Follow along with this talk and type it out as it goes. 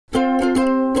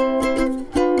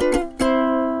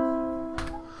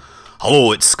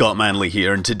Hello, it's Scott Manley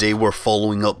here, and today we're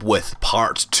following up with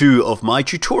part 2 of my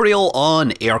tutorial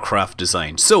on aircraft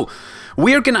design. So,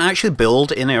 we're going to actually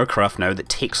build an aircraft now that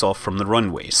takes off from the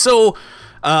runway. So,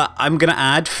 I'm going to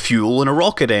add fuel and a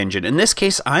rocket engine. In this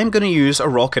case, I'm going to use a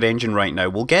rocket engine right now.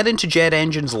 We'll get into jet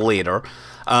engines later,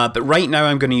 but right now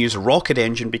I'm going to use a rocket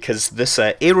engine because this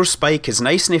aerospike is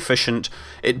nice and efficient.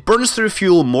 It burns through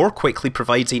fuel more quickly,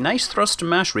 provides a nice thrust to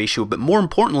mass ratio, but more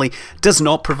importantly, does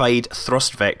not provide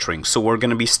thrust vectoring. So we're going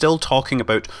to be still talking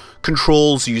about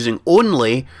controls using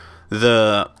only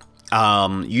the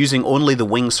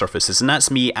wing surfaces, and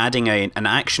that's me adding an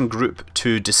action group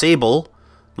to disable.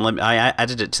 I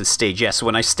added it to stage. Yes, so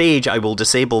when I stage, I will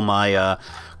disable my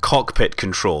cockpit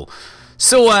control.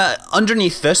 So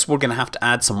underneath this, we're going to have to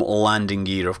add some landing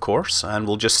gear, of course, and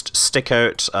we'll just stick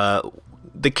out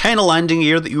the kind of landing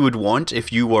gear that you would want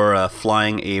if you were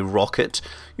flying a rocket.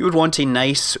 You would want a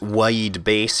nice wide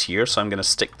base here, so I'm going to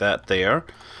stick that there.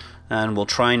 And we'll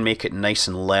try and make it nice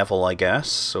and level, I guess.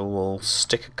 So we'll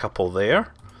stick a couple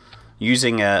there,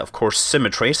 using, of course,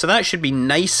 symmetry. So that should be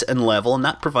nice and level, and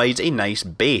that provides a nice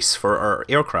base for our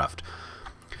aircraft.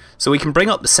 So we can bring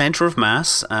up the center of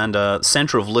mass, and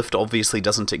center of lift obviously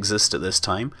doesn't exist at this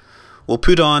time. We'll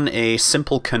put on a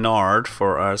simple canard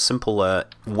for our simple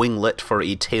winglet for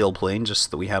a tailplane, just so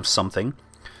that we have something.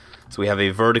 So we have a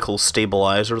vertical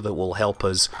stabilizer that will help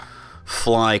us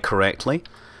fly correctly.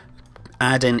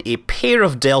 Add in a pair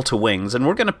of delta wings, and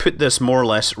we're going to put this more or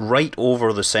less right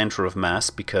over the center of mass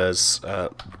because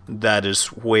that is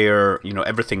where, you know,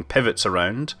 everything pivots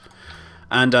around.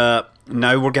 And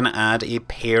now we're going to add a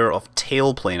pair of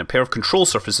tailplane, a pair of control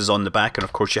surfaces on the back, and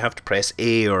of course you have to press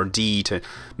A or D to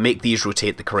make these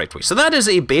rotate the correct way. So that is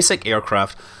a basic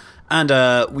aircraft, and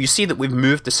we see that we've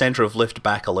moved the center of lift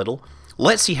back a little.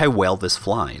 Let's see how well this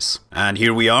flies. And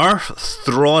here we are,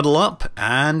 throttle up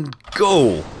and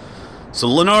go. So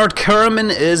Leonard Kerman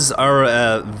is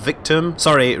our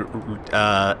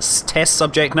test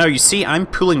subject. Now you see I'm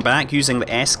pulling back using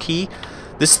the S key.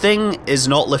 This thing is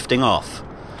not lifting off.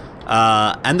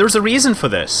 And there's a reason for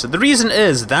this. The reason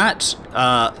is that,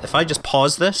 if I just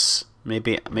pause this,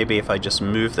 maybe if I just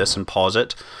move this and pause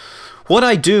it, what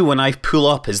I do when I pull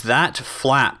up is that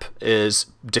flap is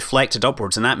deflected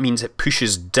upwards, and that means it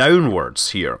pushes downwards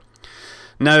here.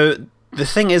 Now, the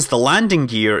thing is, the landing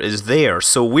gear is there,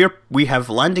 so we have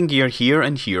landing gear here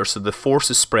and here, so the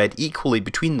force is spread equally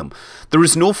between them. There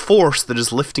is no force that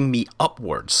is lifting me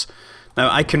upwards. Now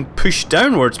I can push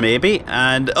downwards maybe,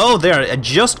 and oh there, I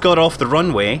just got off the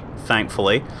runway,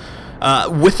 thankfully.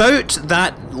 Without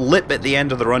that lip at the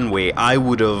end of the runway, I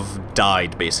would have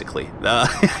died, basically.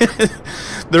 That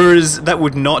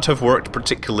would not have worked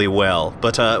particularly well,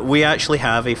 but we actually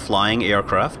have a flying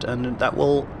aircraft, and that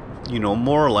will, you know,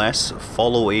 more or less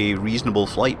follow a reasonable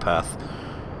flight path.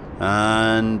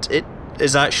 And it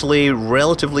is actually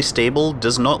relatively stable,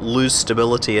 does not lose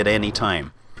stability at any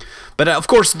time. But of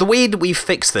course, the way that we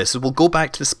fix this is we'll go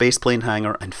back to the spaceplane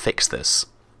hangar and fix this.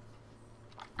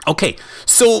 Okay,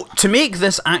 so to make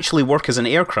this actually work as an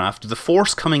aircraft, the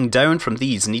force coming down from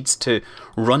these needs to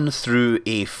run through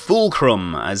a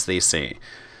fulcrum, as they say.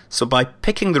 So by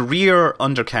picking the rear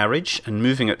undercarriage and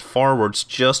moving it forwards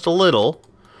just a little,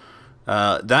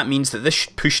 that means that this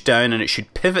should push down and it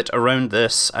should pivot around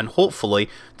this, and hopefully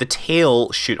the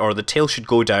tail should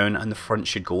go down and the front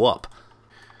should go up.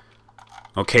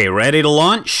 Okay, ready to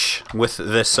launch with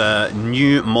this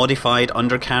new modified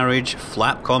undercarriage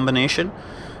flap combination.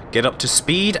 Get up to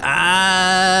speed,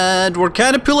 and we're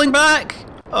kind of pulling back.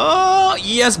 Oh,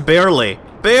 yes, barely.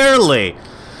 Barely.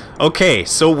 Okay,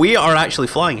 so we are actually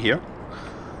flying here.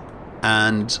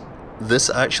 And this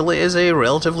actually is a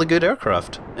relatively good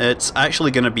aircraft. It's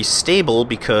actually going to be stable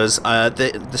because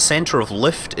the center of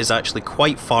lift is actually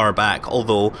quite far back,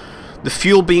 although the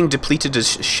fuel being depleted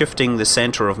is shifting the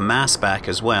center of mass back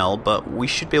as well, but we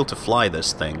should be able to fly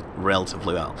this thing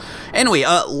relatively well. Anyway,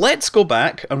 let's go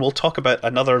back and we'll talk about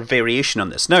another variation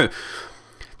on this. Now,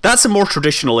 that's a more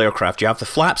traditional aircraft. You have the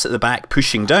flaps at the back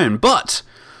pushing down, but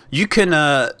you can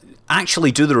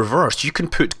actually do the reverse. You can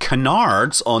put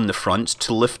canards on the front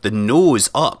to lift the nose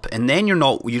up, and then you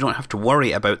don't have to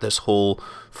worry about this whole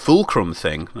fulcrum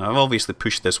thing. I've obviously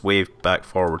pushed this way back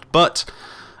forward, but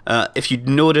if you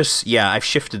notice, yeah, I've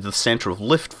shifted the center of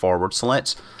lift forward, so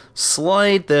let's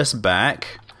slide this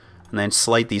back, and then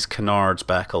slide these canards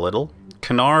back a little.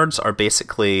 Canards are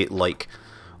basically like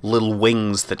little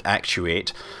wings that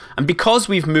actuate, and because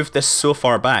we've moved this so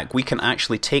far back, we can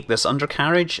actually take this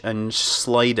undercarriage and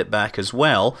slide it back as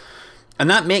well, And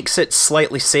that makes it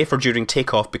slightly safer during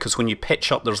takeoff, because when you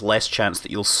pitch up there's less chance that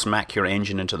you'll smack your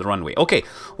engine into the runway. Okay,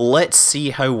 let's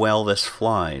see how well this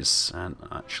flies. And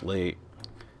actually,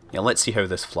 yeah, let's see how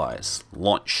this flies.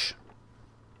 Launch.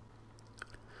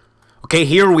 Okay,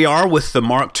 here we are with the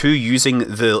Mark II using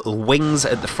the wings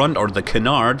at the front, or the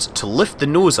canards, to lift the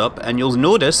nose up, and you'll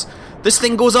notice this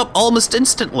thing goes up almost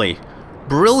instantly.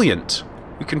 Brilliant.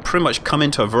 We can pretty much come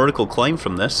into a vertical climb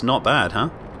from this. Not bad, huh?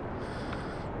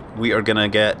 We are gonna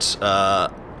get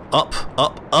up,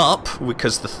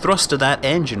 because the thrust of that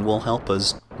engine will help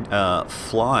us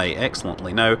fly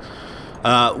excellently. Now,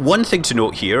 one thing to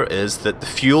note here is that the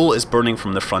fuel is burning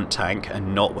from the front tank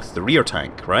and not with the rear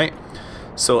tank, right?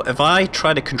 So if I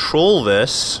try to control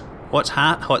this, what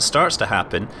starts to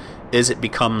happen is it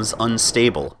becomes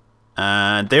unstable.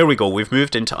 And there we go, we've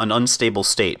moved into an unstable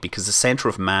state because the center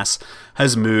of mass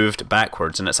has moved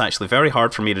backwards, and it's actually very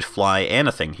hard for me to fly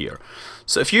anything here.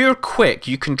 So if you're quick,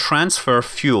 you can transfer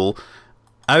fuel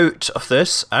out of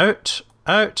this, out,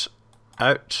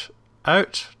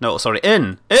 no, sorry,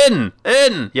 in,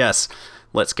 yes,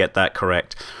 let's get that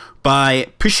correct. By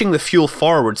pushing the fuel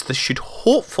forwards, this should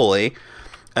hopefully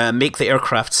make the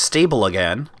aircraft stable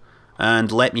again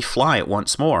and let me fly it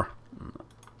once more.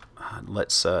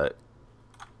 Let's, I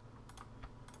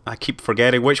keep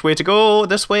forgetting which way to go.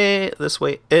 This way,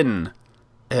 in,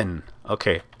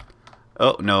 okay.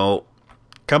 Oh, no.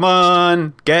 Come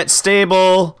on, get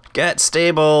stable, get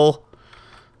stable.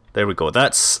 There we go,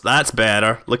 that's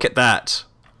better. Look at that.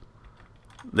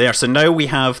 There, so now we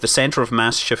have the center of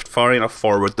mass shift far enough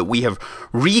forward that we have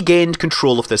regained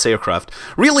control of this aircraft.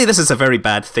 Really, this is a very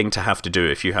bad thing to have to do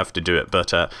if you have to do it,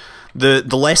 but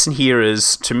the lesson here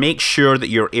is to make sure that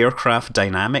your aircraft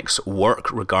dynamics work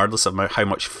regardless of how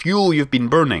much fuel you've been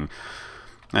burning.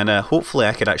 And hopefully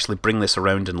I could actually bring this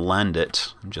around and land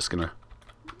it. I'm just going to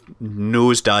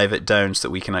nosedive it down so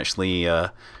that we can actually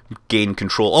gain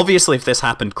control. Obviously, if this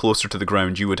happened closer to the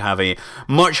ground, you would have a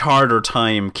much harder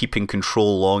time keeping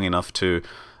control long enough to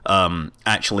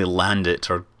actually land it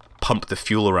or pump the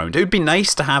fuel around. It would be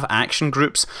nice to have action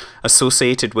groups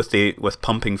associated with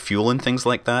pumping fuel and things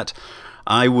like that.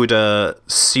 I would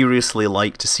seriously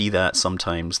like to see that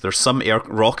sometimes. There's some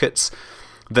rockets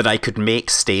that I could make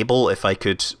stable if I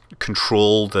could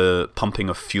control the pumping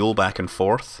of fuel back and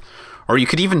forth. Or you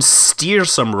could even steer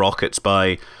some rockets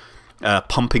by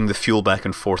pumping the fuel back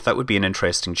and forth. That would be an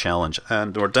interesting challenge.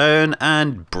 And we're down,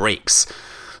 and brakes.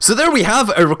 So there we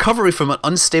have a recovery from an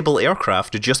unstable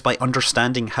aircraft just by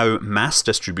understanding how mass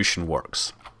distribution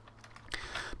works.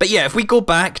 But yeah, if we go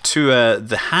back to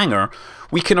the hangar,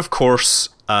 we can of course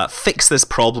fix this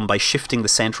problem by shifting the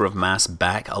center of mass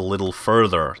back a little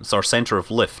further. It's our center of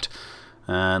lift.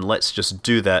 And let's just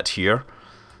do that here.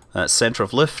 Center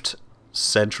of lift,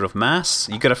 center of mass.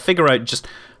 You got to figure out just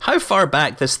how far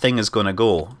back this thing is going to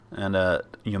go, and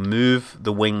you move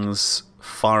the wings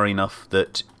far enough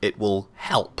that it will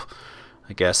help,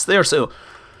 I guess. There, so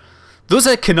those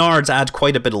canards add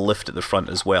quite a bit of lift at the front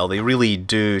as well. They really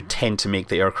do tend to make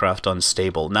the aircraft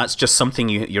unstable, and that's just something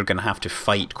you're going to have to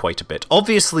fight quite a bit.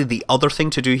 Obviously, the other thing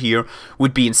to do here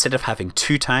would be, instead of having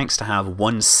two tanks, to have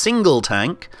one single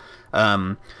tank.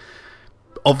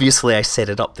 Obviously, I set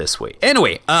it up this way.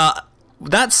 Anyway,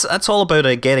 that's all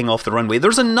about getting off the runway.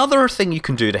 There's another thing you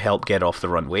can do to help get off the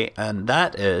runway, and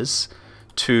that is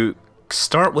to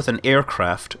start with an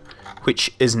aircraft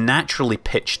which is naturally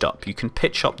pitched up. You can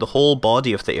pitch up the whole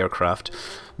body of the aircraft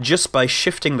just by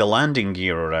shifting the landing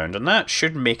gear around, and that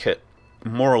should make it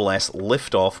more or less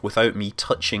lift off without me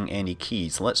touching any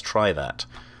keys. Let's try that.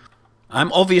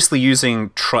 I'm obviously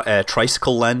using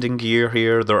tricycle landing gear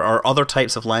here. There are other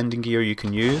types of landing gear you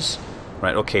can use.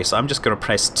 Right, okay, so I'm just going to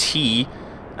press T,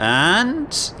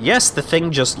 and yes, the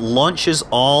thing just launches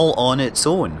all on its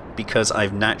own because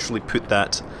I've naturally put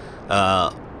that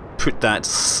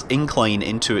incline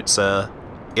into its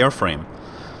airframe.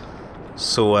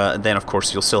 So then, of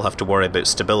course, you'll still have to worry about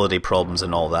stability problems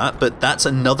and all that, but that's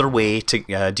another way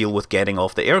to deal with getting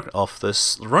off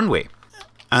this runway.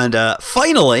 And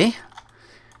finally,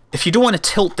 if you don't want to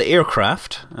tilt the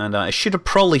aircraft, and I should have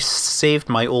probably saved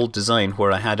my old design where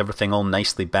I had everything all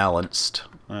nicely balanced.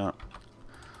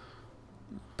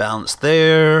 Balance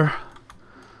there.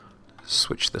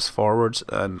 Switch this forwards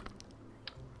and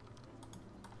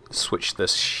switch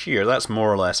this here. That's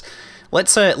more or less.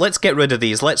 Let's get rid of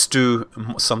these. Let's do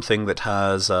something that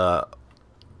has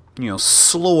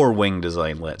slower wing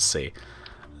design, let's say.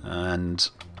 And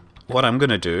what I'm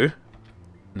gonna do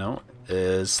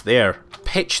is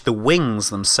pitch the wings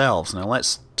themselves. Now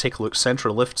let's take a look. Center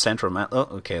of lift, center of mass. Oh,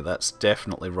 okay, that's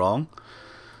definitely wrong.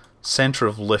 Center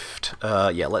of lift.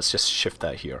 Yeah, let's just shift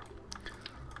that here.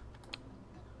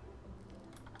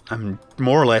 I'm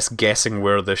more or less guessing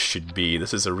where this should be.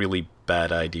 This is a really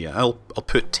bad idea. I'll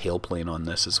put tailplane on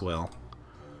this as well.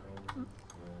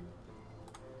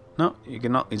 No, you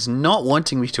cannot. It's not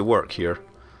wanting me to work here.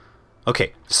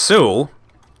 Okay, so,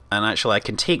 and actually I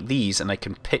can take these and I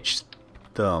can pitch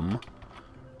them.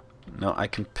 No, I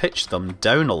can pitch them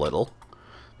down a little,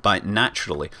 but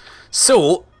naturally.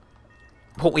 So,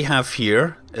 what we have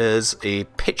here is a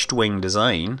pitched wing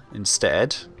design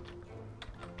instead.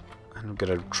 I'm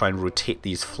going to try and rotate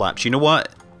these flaps. You know what?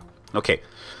 Okay.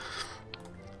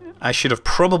 I should have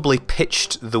probably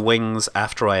pitched the wings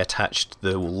after I attached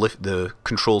the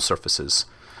control surfaces.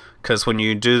 Because when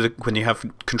you have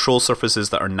control surfaces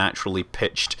that are naturally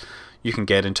pitched, you can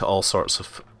get into all sorts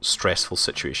of stressful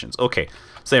situations. Okay,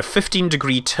 so they're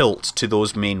 15-degree tilt to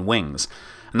those main wings.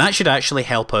 And that should actually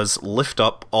help us lift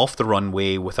up off the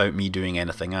runway without me doing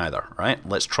anything either, right?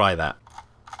 Let's try that.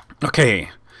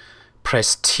 Okay,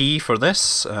 press T for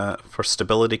this, for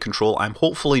stability control. I'm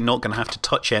hopefully not going to have to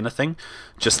touch anything.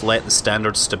 Just let the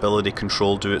standard stability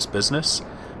control do its business.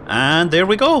 And there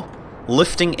we go.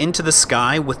 Lifting into the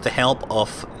sky with the help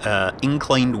of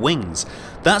inclined wings.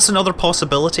 That's another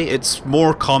possibility. It's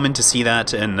more common to see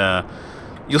that in...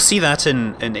 you'll see that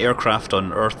in aircraft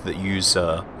on Earth that use...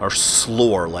 are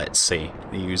slower, let's say.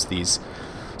 They use these.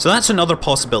 So that's another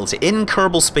possibility. In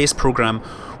Kerbal Space Program,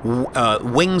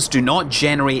 wings do not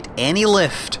generate any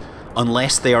lift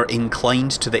unless they are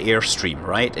inclined to the airstream,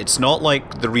 right? It's not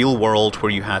like the real world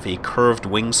where you have a curved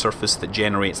wing surface that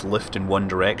generates lift in one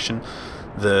direction.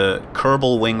 The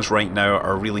Kerbal wings right now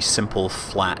are really simple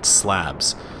flat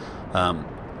slabs.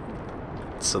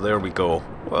 So there we go.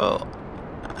 Well,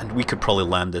 and we could probably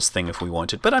land this thing if we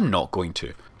wanted, but I'm not going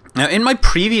to. Now, in my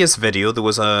previous video, there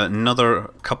was another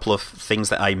couple of things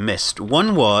that I missed.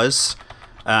 One was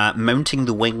mounting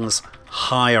the wings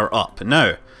higher up.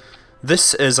 Now,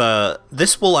 this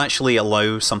will actually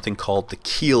allow something called the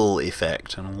keel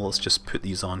effect, and let's just put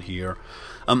these on here.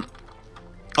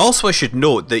 Also, I should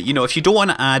note that, you know, if you don't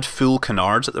want to add full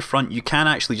canards at the front, you can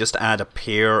actually just add a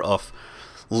pair of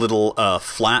little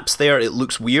flaps there. It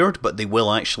looks weird, but they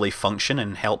will actually function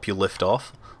and help you lift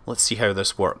off. Let's see how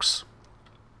this works.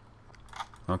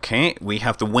 Okay, we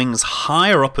have the wings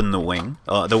higher up in the wing,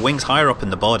 wings higher up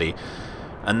in the body,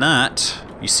 and that,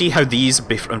 you see how these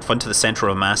in front of the center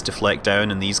of mass deflect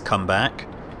down and these come back?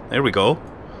 There we go.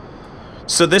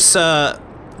 So this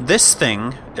this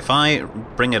thing, if I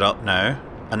bring it up now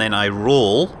and then I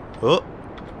roll, oh,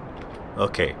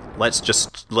 okay, let's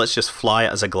just fly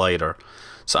it as a glider.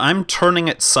 So I'm turning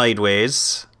it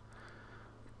sideways,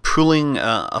 pulling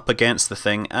up against the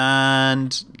thing,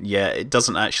 and yeah, it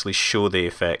doesn't actually show the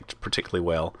effect particularly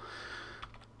well.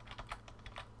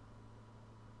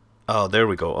 Oh, there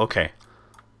we go, okay.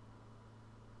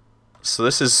 So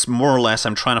this is more or less,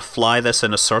 I'm trying to fly this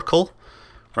in a circle,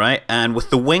 right? And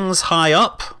with the wings high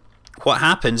up, what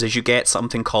happens is you get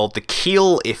something called the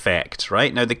keel effect,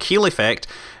 right? Now the keel effect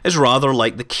is rather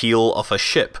like the keel of a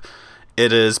ship.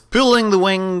 It is pulling the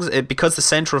wings, because the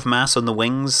center of mass on the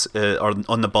wings, or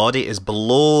on the body, is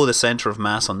below the center of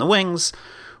mass on the wings,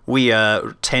 we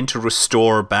tend to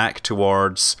restore back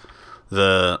towards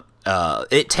the...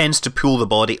 it tends to pull the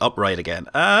body upright again.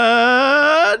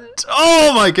 And...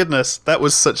 oh my goodness! That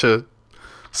was such a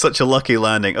lucky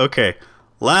landing. Okay.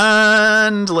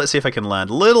 Land! Let's see if I can land.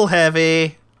 Little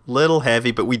heavy,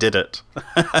 but we did it.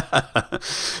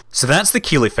 So that's the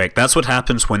keel effect. That's what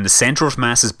happens when the center of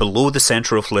mass is below the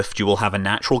center of lift. You will have a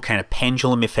natural kind of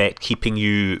pendulum effect, keeping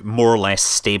you more or less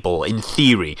stable, in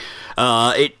theory.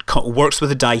 It works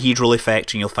with a dihedral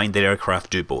effect, and you'll find that aircraft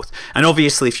do both. And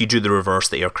obviously, if you do the reverse,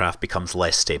 the aircraft becomes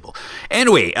less stable.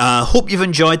 Anyway, hope you've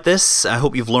enjoyed this. I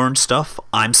hope you've learned stuff.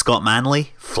 I'm Scott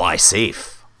Manley. Fly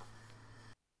safe.